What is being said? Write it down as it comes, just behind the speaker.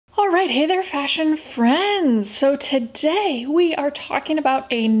All right, hey there, fashion friends. So today we are talking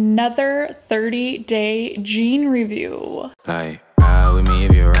about another 30-day jean review. Like, ride with me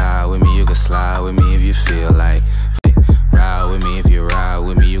if you ride with me, you can slide with me if you feel like. Ride with me if you ride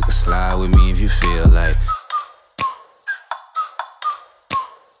with me, you can slide with me if you feel like.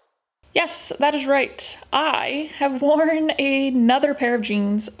 Yes, that is right. I have worn another pair of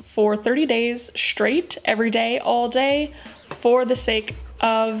jeans for 30 days straight, every day, all day, for the sake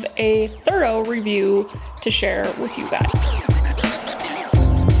of a thorough review to share with you guys.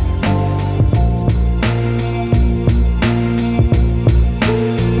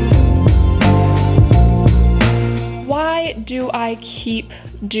 Why do I keep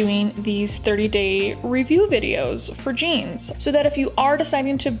doing these 30-day review videos for jeans? So that if you are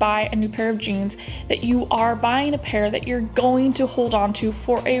deciding to buy a new pair of jeans, that you are buying a pair that you're going to hold on to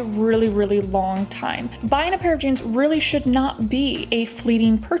for a really, really long time. Buying a pair of jeans really should not be a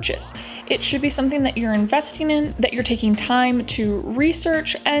fleeting purchase. It should be something that you're investing in, that you're taking time to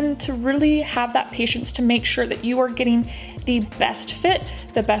research, and to really have that patience to make sure that you are getting the best fit,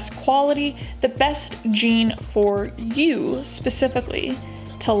 the best quality, the best jean for you specifically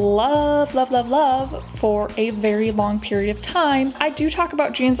to love, love, love, love for a very long period of time. I do talk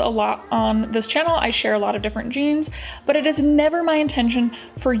about jeans a lot on this channel. I share a lot of different jeans, but it is never my intention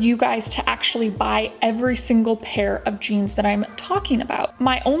for you guys to actually buy every single pair of jeans that I'm talking about.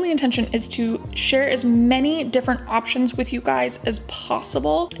 My only intention is to share as many different options with you guys as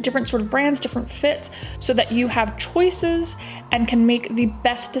possible, different sort of brands, different fits, so that you have choices and can make the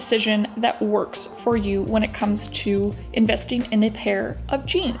best decision that works for you when it comes to investing in a pair of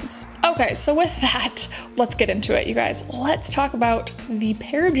jeans. Okay, so with that, let's get into it, you guys. Let's talk about the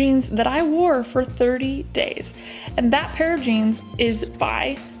pair of jeans that I wore for 30 days. And that pair of jeans is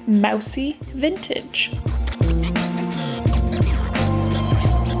by Moussy Vintage.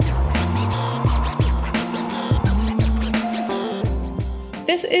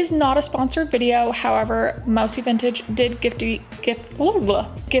 This is not a sponsored video, however, Moussy Vintage did gift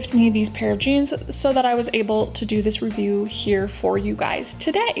me these pair of jeans so that I was able to do this review here for you guys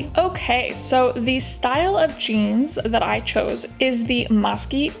today. Okay, so the style of jeans that I chose is the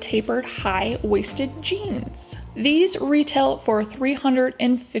Moussy tapered high-waisted jeans. These retail for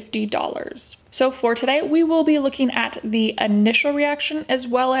 $350. So for today, we will be looking at the initial reaction as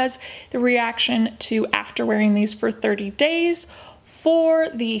well as the reaction to after wearing these for 30 days, for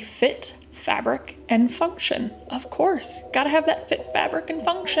the fit, fabric, and function. Of course, gotta have that fit, fabric, and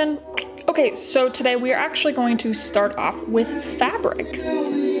function. Okay, so today we are actually going to start off with fabric.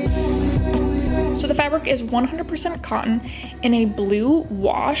 So the fabric is 100% cotton in a blue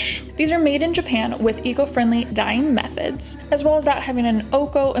wash. These are made in Japan with eco-friendly dyeing methods, as well as that having an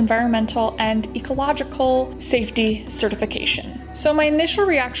OCO environmental and ecological safety certification. So my initial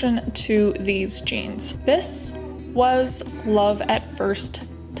reaction to these jeans, this was love at first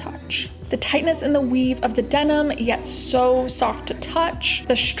touch. The tightness in the weave of the denim, yet so soft to touch.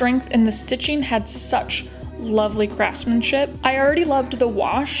 The strength in the stitching had such lovely craftsmanship. I already loved the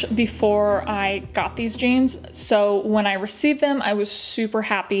wash before I got these jeans, so when I received them, I was super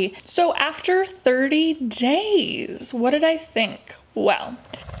happy. So after 30 days, what did I think? Well,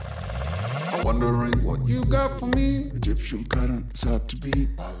 I'm wondering what you got for me. Egyptian cotton is hard to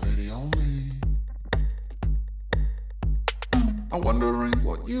beat, my lady on me. I'm wondering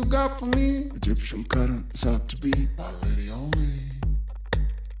what you got for me. Egyptian cotton is hard to beat, my lady on me.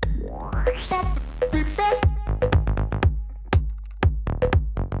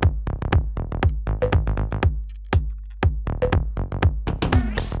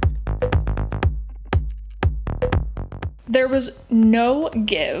 there was no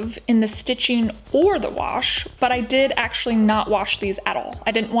give in the stitching or the wash, but I did actually not wash these at all.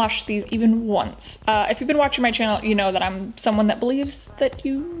 I didn't wash these even once. If you've been watching my channel, you know that I'm someone that believes that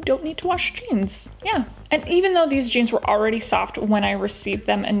you don't need to wash jeans. Yeah. And even though these jeans were already soft when I received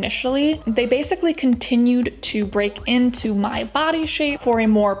them initially, they basically continued to break into my body shape for a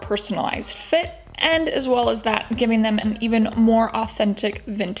more personalized fit, and as well as that, giving them an even more authentic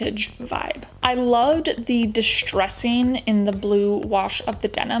vintage vibe. I loved the distressing in the blue wash of the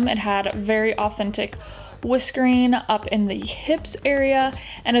denim. It had very authentic whiskering up in the hips area,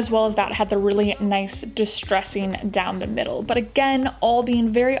 and as well as that had the really nice distressing down the middle. But again, all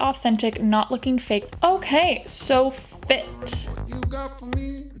being very authentic, not looking fake. Okay, so fit.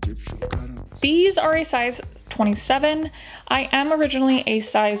 These are a size 27. I am originally a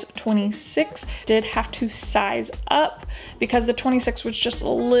size 26, did have to size up because the 26 was just a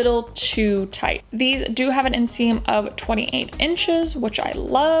little too tight. These do have an inseam of 28 inches, which I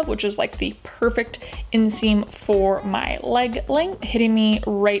love, which is like the perfect inseam for my leg length, hitting me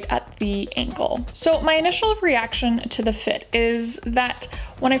right at the ankle. So my initial reaction to the fit is that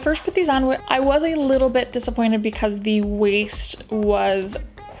when I first put these on, I was a little bit disappointed because the waist was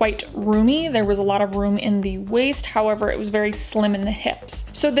quite roomy. There was a lot of room in the waist. However, it was very slim in the hips.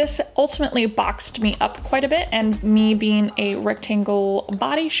 So this ultimately boxed me up quite a bit, and me being a rectangle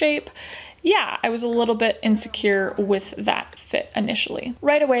body shape, yeah, I was a little bit insecure with that fit initially.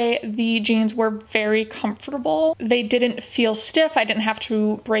 Right away, the jeans were very comfortable. They didn't feel stiff. I didn't have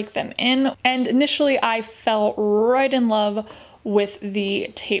to break them in. And initially I fell right in love with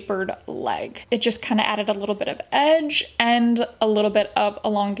the tapered leg. It just kind of added a little bit of edge and a little bit of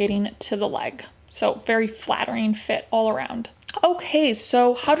elongating to the leg. So very flattering fit all around. Okay,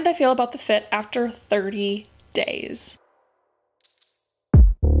 so how did I feel about the fit after 30 days?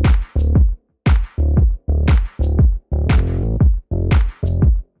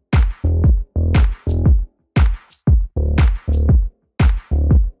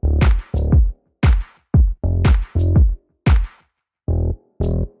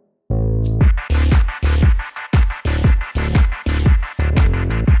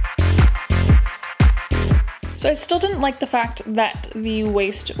 So I still didn't like the fact that the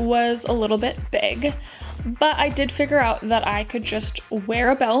waist was a little bit big, but I did figure out that I could just wear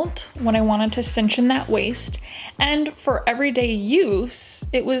a belt when I wanted to cinch in that waist. And for everyday use,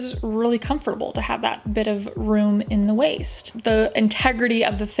 it was really comfortable to have that bit of room in the waist. The integrity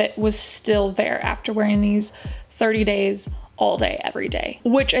of the fit was still there after wearing these 30 days all day, every day,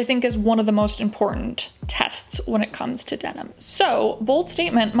 which I think is one of the most important tests when it comes to denim. So, bold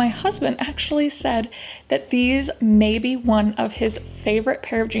statement, my husband actually said that these may be one of his favorite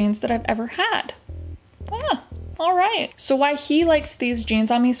pair of jeans that I've ever had. Ah, all right. So why he likes these jeans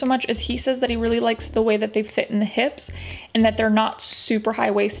on me so much is he says that he really likes the way that they fit in the hips and that they're not super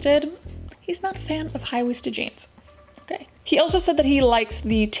high-waisted. He's not a fan of high-waisted jeans. Okay. He also said that he likes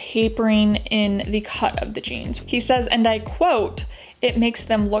the tapering in the cut of the jeans. He says, and I quote, "It makes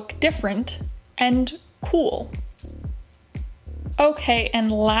them look different and cool." Okay,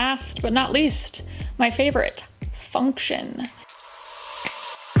 and last but not least, my favorite, function.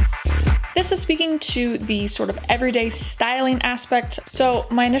 This is speaking to the sort of everyday styling aspect. So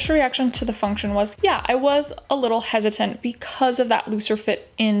my initial reaction to the function was, yeah, I was a little hesitant because of that looser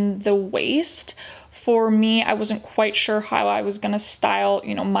fit in the waist. For me, I wasn't quite sure how I was gonna style,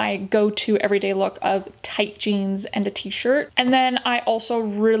 you know, my go-to everyday look of tight jeans and a t-shirt. And then I also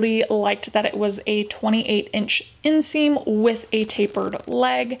really liked that it was a 28-inch inseam with a tapered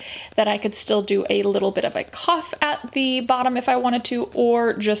leg, that I could still do a little bit of a cuff at the bottom if I wanted to,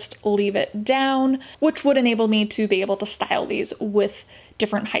 or just leave it down, which would enable me to be able to style these with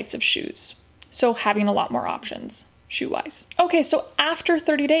different heights of shoes. So having a lot more options shoe-wise. Okay, so after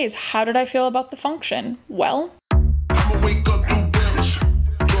 30 days, how did I feel about the function? Well,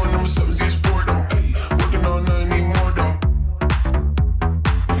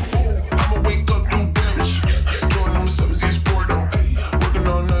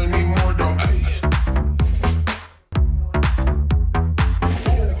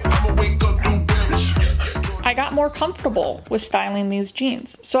 I got more comfortable with styling these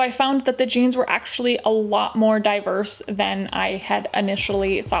jeans. So I found that the jeans were actually a lot more diverse than I had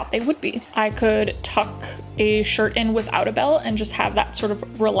initially thought they would be. I could tuck a shirt in without a belt and just have that sort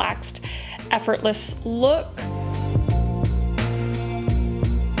of relaxed, effortless look.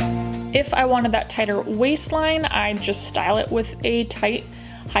 If I wanted that tighter waistline, I'd just style it with a tight,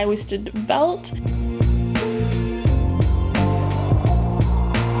 high-waisted belt.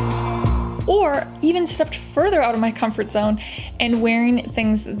 Or even stepped further out of my comfort zone and wearing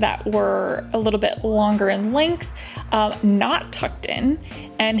things that were a little bit longer in length, not tucked in,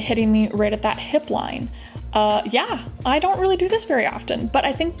 and hitting me right at that hip line. Yeah, I don't really do this very often, but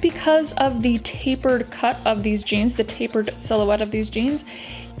I think because of the tapered cut of these jeans, the tapered silhouette of these jeans,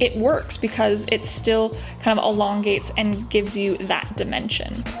 it works because it still kind of elongates and gives you that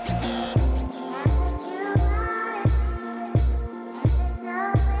dimension.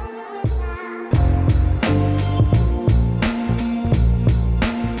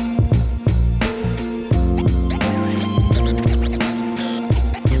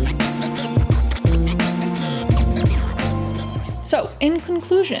 So, in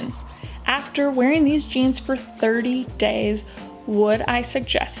conclusion, after wearing these jeans for 30 days, would I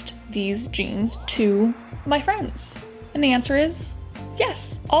suggest these jeans to my friends? And the answer is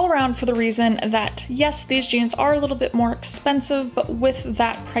yes, all around for the reason that yes, these jeans are a little bit more expensive, but with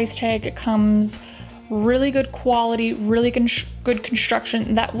that price tag comes really good quality, really good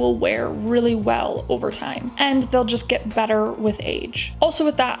construction that will wear really well over time, and they'll just get better with age. Also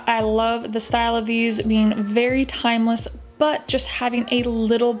with that, I love the style of these being very timeless, but just having a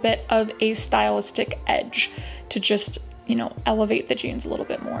little bit of a stylistic edge to just, you know, elevate the jeans a little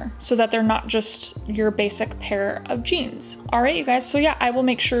bit more so that they're not just your basic pair of jeans. All right, you guys, so yeah, I will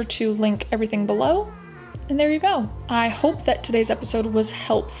make sure to link everything below. And there you go. I hope that today's episode was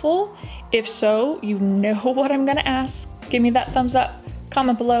helpful. If so, you know what I'm gonna ask. Give me that thumbs up,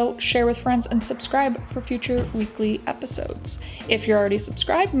 comment below, share with friends, and subscribe for future weekly episodes. If you're already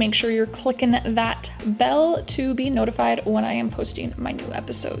subscribed, make sure you're clicking that bell to be notified when I am posting my new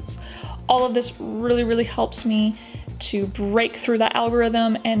episodes. All of this really, really helps me to break through that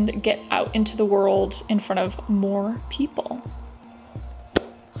algorithm and get out into the world in front of more people.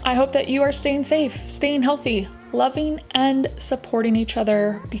 I hope that you are staying safe, staying healthy, loving and supporting each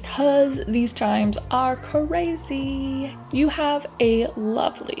other because these times are crazy. You have a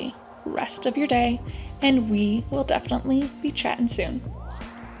lovely rest of your day, and we will definitely be chatting soon.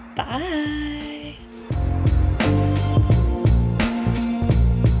 Bye.